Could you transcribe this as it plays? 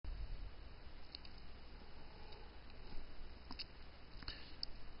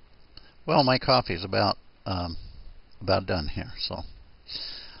Well, my coffee is about done here. So,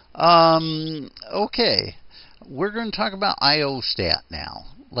 okay, we're going to talk about IO-stat now.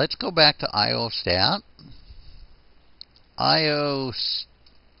 Let's go back to IO-stat. IO-stat.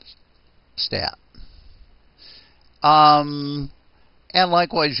 And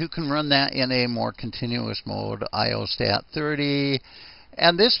likewise, you can run that in a more continuous mode, IO-stat 30.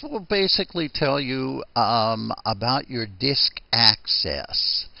 And this will basically tell you about your disk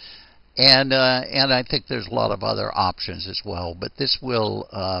access. And I think there's a lot of other options as well, but this will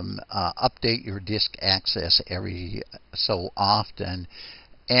update your disk access every so often,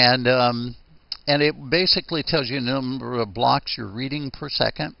 and it basically tells you the number of blocks you're reading per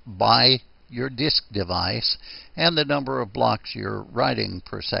second by your disk device, and the number of blocks you're writing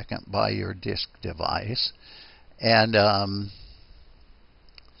per second by your disk device, and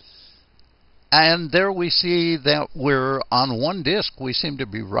there we see that we're on one disk. We seem to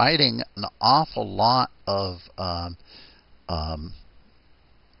be writing an awful lot of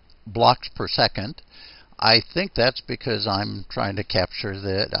blocks per second. I think that's because I'm trying to capture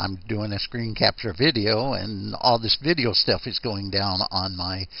that. I'm doing a screen capture video, and all this video stuff is going down on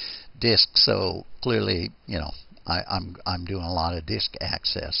my disk. So clearly, you know, I'm doing a lot of disk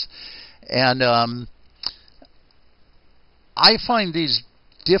access, and I find these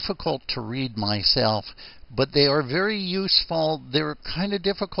difficult to read myself, but they are very useful. They're kind of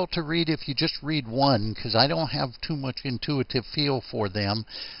difficult to read if you just read one, because I don't have too much intuitive feel for them.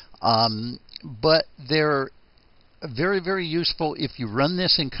 But they're very, very useful if you run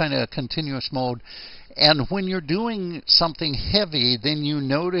this in kind of a continuous mode. And when you're doing something heavy, then you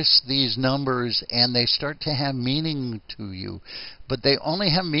notice these numbers and they start to have meaning to you. But they only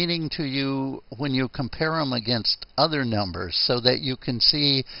have meaning to you when you compare them against other numbers, so that you can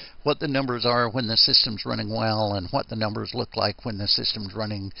see what the numbers are when the system's running well and what the numbers look like when the system's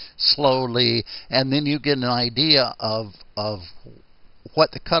running slowly. And then you get an idea of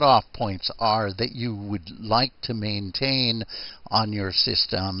what the cutoff points are that you would like to maintain on your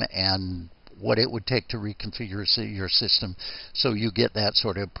system, and what it would take to reconfigure your system so you get that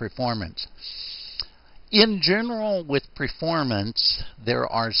sort of performance. In general, with performance, there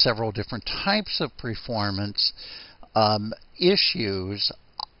are several different types of performance issues.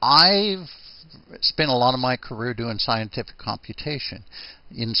 I've spent a lot of my career doing scientific computation.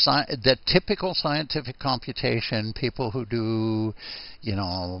 In the typical scientific computation, people who do, you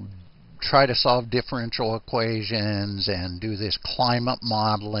know, try to solve differential equations and do this climate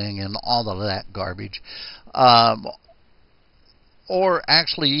modeling and all of that garbage, or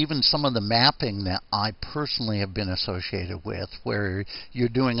actually even some of the mapping that I personally have been associated with, where you're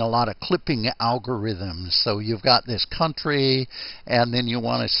doing a lot of clipping algorithms. So you've got this country, and then you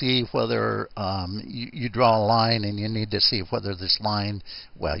want to see whether you draw a line, and you need to see whether this line,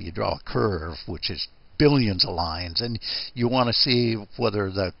 well, you draw a curve, which is billions of lines, and you want to see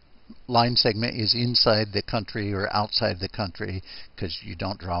whether the line segment is inside the country or outside the country, because you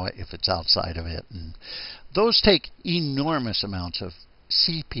don't draw it if it's outside of it. And those take enormous amounts of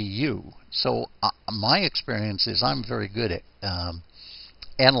CPU. So my experience is I'm very good at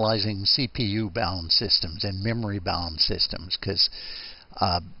analyzing CPU-bound systems and memory-bound systems, because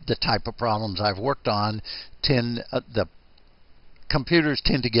the type of problems I've worked on the computers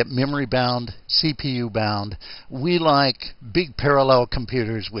tend to get memory-bound, CPU-bound. We like big parallel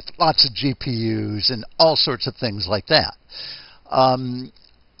computers with lots of GPUs and all sorts of things like that.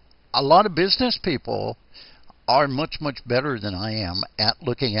 A lot of business people are much, much better than I am at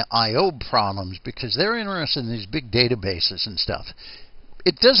looking at I/O problems, because they're interested in these big databases and stuff.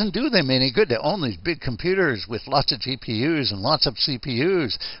 It doesn't do them any good to own these big computers with lots of GPUs and lots of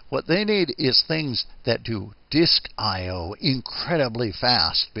CPUs. What they need is things that do disk I/O incredibly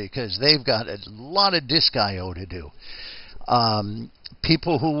fast, because they've got a lot of disk I/O to do.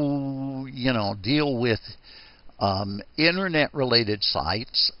 People who, you know, deal with internet-related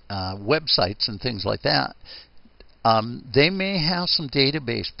sites, websites and things like that, they may have some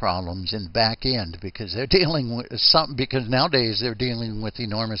database problems in the back end, because they're dealing with because nowadays they're dealing with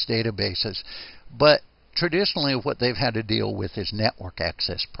enormous databases. But traditionally what they've had to deal with is network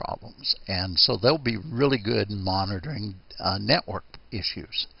access problems, and so they'll be really good in monitoring network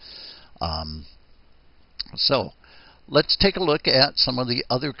issues. So let's take a look at some of the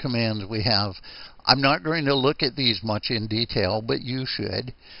other commands we have. I'm not going to look at these much in detail, but you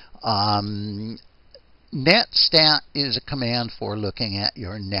should. Netstat is a command for looking at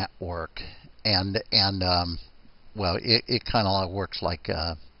your network, and well, it kind of works like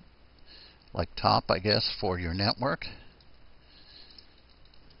top, I guess, for your network.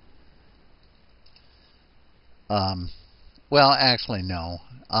 Well, actually, no.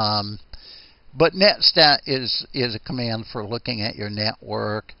 But netstat is a command for looking at your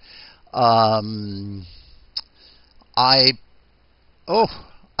network. I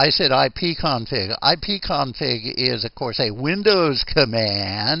said ipconfig. Ipconfig is, of course, a Windows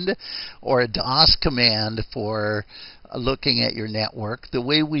command or a DOS command for looking at your network. The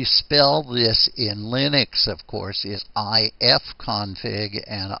way we spell this in Linux, of course, is ifconfig,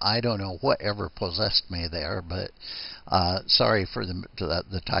 and I don't know whatever possessed me there, but sorry for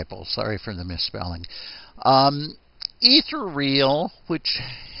the typo. Sorry for the misspelling. Etherreal, which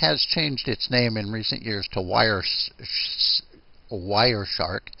has changed its name in recent years to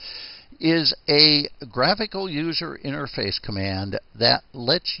Wireshark, is a graphical user interface command that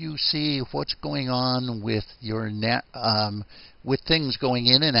lets you see what's going on with your with things going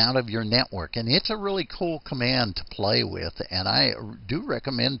in and out of your network. And it's a really cool command to play with, and I do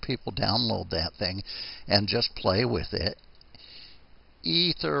recommend people download that thing and just play with it.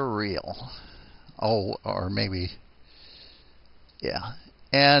 Etherreal. Oh, or maybe, yeah.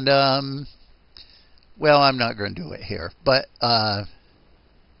 And, well, I'm not going to do it here, but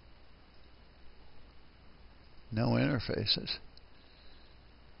no interfaces.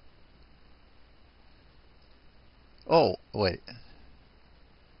 Oh, wait.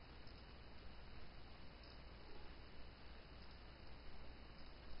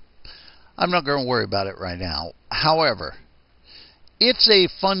 I'm not going to worry about it right now. However, it's a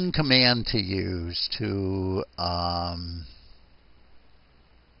fun command to use to,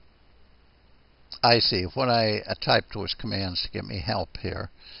 I see. What I typed was commands to get me help here.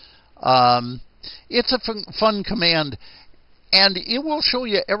 It's a fun command, and it will show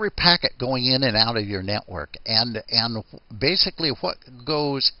you every packet going in and out of your network, and basically what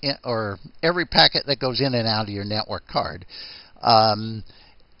goes in, or every packet that goes in and out of your network card. And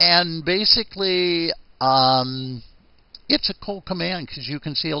basically, it's a cool command because you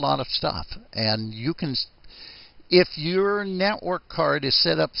can see a lot of stuff, and you can. If your network card is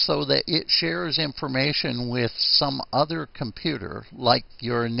set up so that it shares information with some other computer, like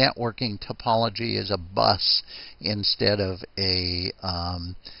your networking topology is a bus instead of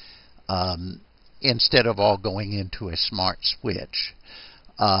instead of all going into a smart switch,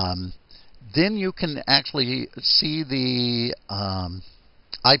 then you can actually see the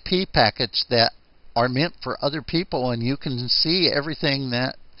IP packets that are meant for other people, and you can see everything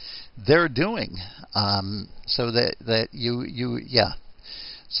that they're doing, so that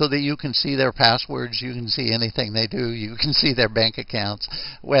so that you can see their passwords, you can see anything they do, you can see their bank accounts.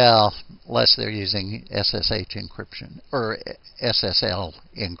 Well, unless they're using SSH encryption or SSL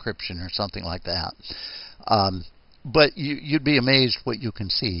encryption or something like that. But you'd be amazed what you can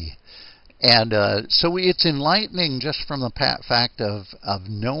see. And so it's enlightening just from the fact of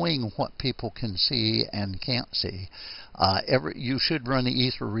knowing what people can see and can't see. You should run the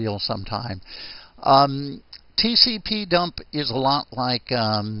Etherreal sometime. TCP dump is a lot like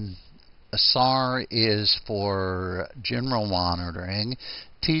SAR is for general monitoring.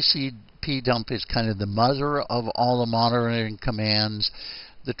 TCP dump is kind of the mother of all the monitoring commands.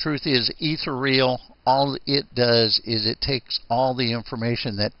 The truth is, Etherreal, all it does is it takes all the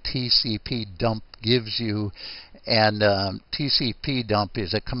information that TCP dump gives you, and TCP dump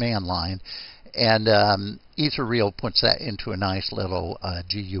is a command line, and Etherreal puts that into a nice little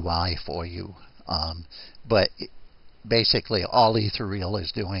GUI for you. But basically, all Etherreal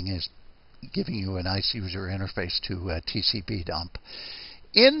is doing is giving you a nice user interface to TCP dump.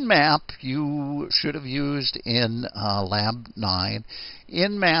 InMap you should have used in Lab 9.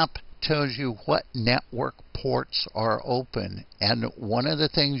 InMap tells you what network ports are open, and one of the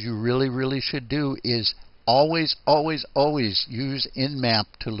things you really should do is always use InMap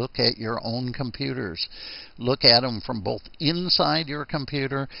to look at your own computers. Look at them from both inside your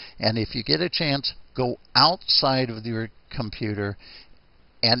computer, and if you get a chance, go outside of your computer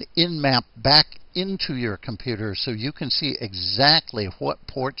and InMap back into your computer so you can see exactly what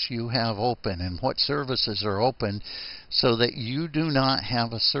ports you have open and what services are open, so that you do not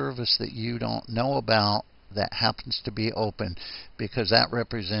have a service that you don't know about that happens to be open, because that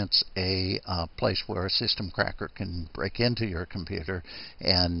represents a place where a system cracker can break into your computer,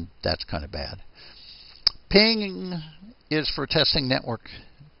 and that's kind of bad. Ping is for testing network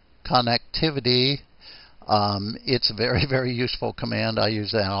connectivity. It's a very useful command. I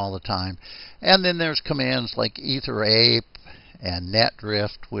use that all the time. And then there's commands like etherape and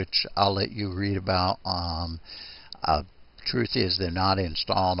netdrift, which I'll let you read about. Truth is, they're not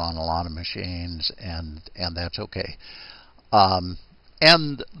installed on a lot of machines, and that's okay.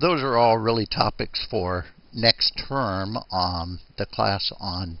 And those are all really topics for next term, the class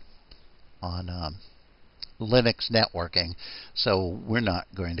on Linux networking. So we're not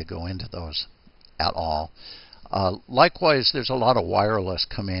going to go into those at all. Likewise, there's a lot of wireless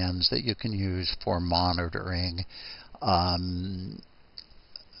commands that you can use for monitoring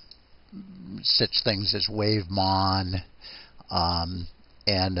such things as wavemon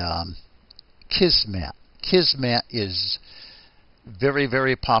and Kismet. Kismet is very,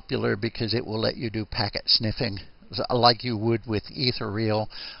 very popular because it will let you do packet sniffing like you would with Etherreel,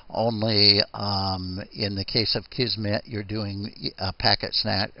 only in the case of Kismet, you're doing packet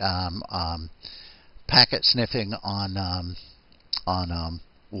sniffing on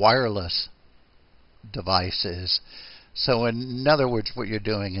wireless devices. So in other words, what you're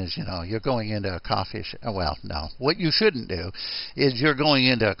doing is, you're going into a coffee shop. Well, no. What you shouldn't do is you're going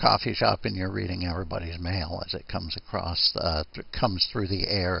into a coffee shop and you're reading everybody's mail as it comes across, comes through the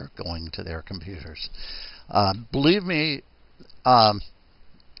air going to their computers. Believe me,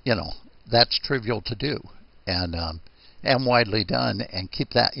 that's trivial to do and widely done. And keep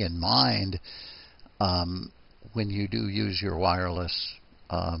that in mind when you do use your wireless.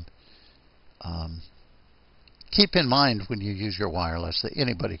 Keep in mind when you use your wireless that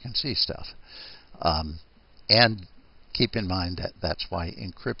anybody can see stuff. And keep in mind that that's why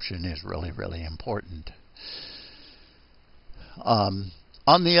encryption is really, really important.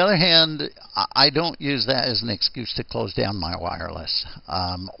 On the other hand, I don't use that as an excuse to close down my wireless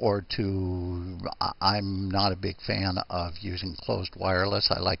I'm not a big fan of using closed wireless.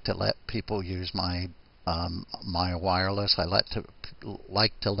 I like to let people use my wireless. I like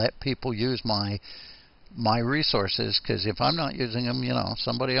to let people use my resources, because if I'm not using them,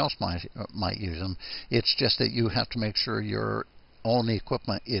 somebody else might use them. It's just that you have to make sure your own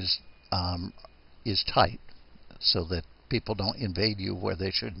equipment is tight so that people don't invade you where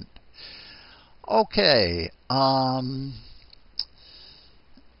they shouldn't. Okay,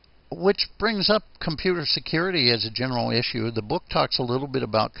 which brings up computer security as a general issue. The book talks a little bit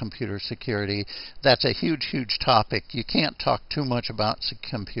about computer security. That's a huge, huge topic. You can't talk too much about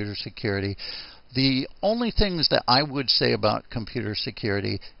computer security. The only things that I would say about computer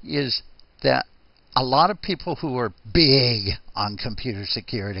security is that a lot of people who are big on computer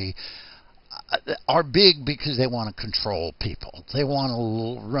security are big because they want to control people. They want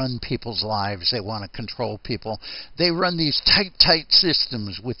to run people's lives. They want to control people. They run these tight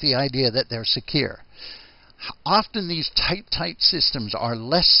systems with the idea that they're secure. Often these tight systems are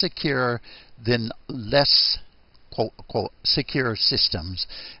less secure than less quote-unquote secure systems,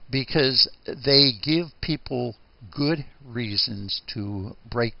 because they give people good reasons to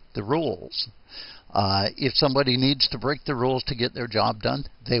break the rules. If somebody needs to break the rules to get their job done,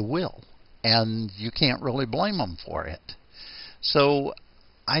 they will. And you can't really blame them for it. So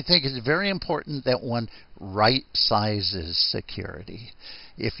I think it's very important that one right-sizes security.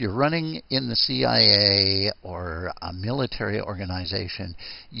 If you're running in the CIA or a military organization,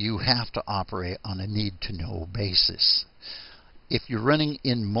 you have to operate on a need-to-know basis. If you're running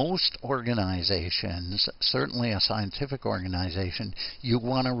in most organizations, certainly a scientific organization, you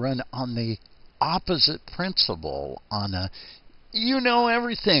want to run on the opposite principle, on a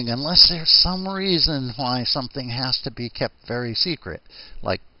everything unless there's some reason why something has to be kept very secret,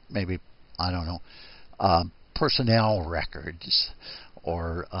 like maybe, I don't know, personnel records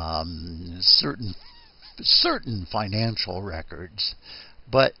or certain financial records.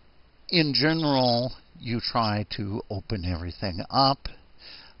 But in general, you try to open everything up,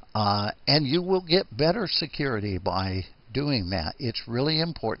 and you will get better security by doing that. It's really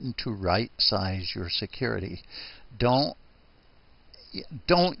important to right-size your security. Don't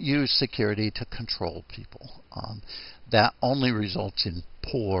use security to control people. That only results in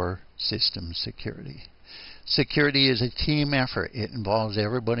poor system security. Security is a team effort. It involves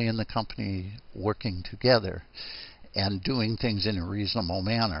everybody in the company working together and doing things in a reasonable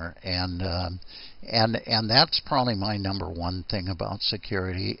manner. And that's probably my number one thing about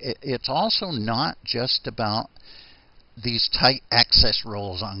security. It's also not just about these tight access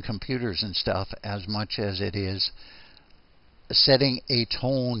roles on computers and stuff as much as it is setting a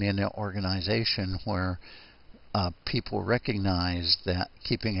tone in an organization where people recognize that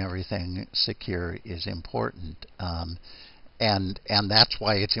keeping everything secure is important. And that's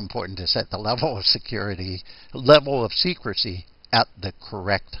why it's important to set the level of security, level of secrecy at the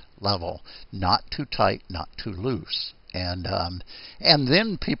correct level. Not too tight, not too loose. And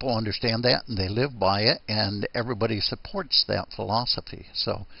then people understand that and they live by it, and everybody supports that philosophy.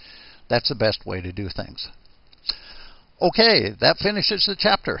 So that's the best way to do things. Okay, that finishes the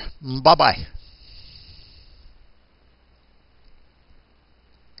chapter. Bye-bye.